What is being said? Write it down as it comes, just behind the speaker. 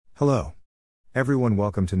Hello. Everyone,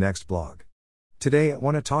 welcome to Next Blog. Today I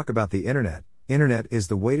want to talk about the internet. Internet is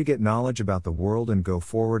the way to get knowledge about the world and go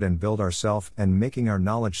forward and build ourself and making our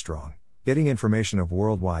knowledge strong. Getting information of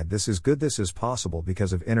worldwide, this is good, this is possible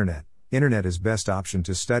because of internet. Internet is best option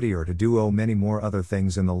to study or to do many more other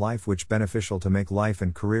things in the life which beneficial to make life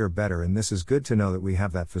and career better, and this is good to know that we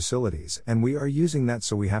have that facilities and we are using that,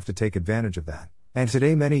 so we have to take advantage of that. And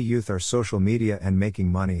today many youth are social media and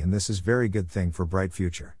making money, and this is very good thing for bright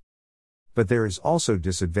future. But there is also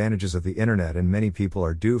disadvantages of the internet, and many people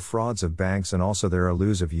are do frauds of banks, and also there are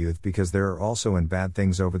lose of youth because there are also in bad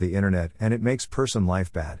things over the internet, and it makes person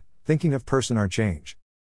life bad. Thinking of person are change.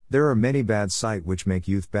 There are many bad sight which make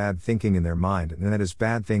youth bad thinking in their mind, and that is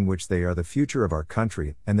bad thing which they are the future of our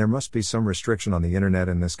country, and there must be some restriction on the internet,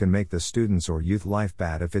 and this can make the students or youth life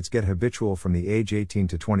bad if it's get habitual from the age 18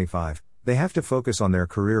 to 25. They have to focus on their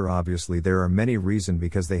career. Obviously there are many reasons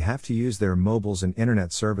because they have to use their mobiles and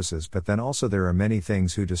internet services, but then also there are many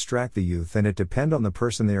things who distract the youth, and it depend on the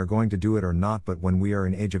person they are going to do it or not. But when we are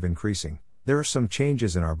in age of increasing, there are some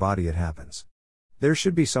changes in our body, it happens. There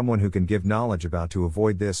should be someone who can give knowledge about to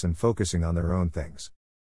avoid this and focusing on their own things.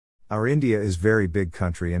 Our India is very big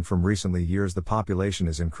country, and from recently years the population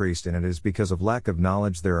is increased, and it is because of lack of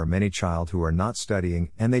knowledge. There are many child who are not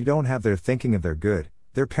studying and they don't have their thinking of their good.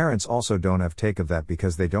 Their parents also don't have take of that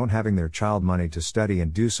because they don't having their child money to study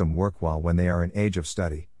and do some work while when they are in age of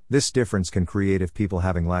study. This difference can create if people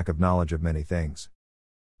having lack of knowledge of many things.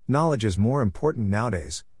 Knowledge is more important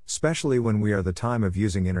nowadays, especially when we are the time of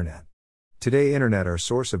using internet. Today internet are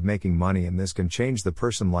source of making money, and this can change the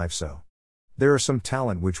person life. So there are some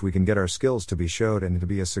talent which we can get our skills to be showed, and to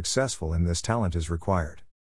be as successful in this talent is required.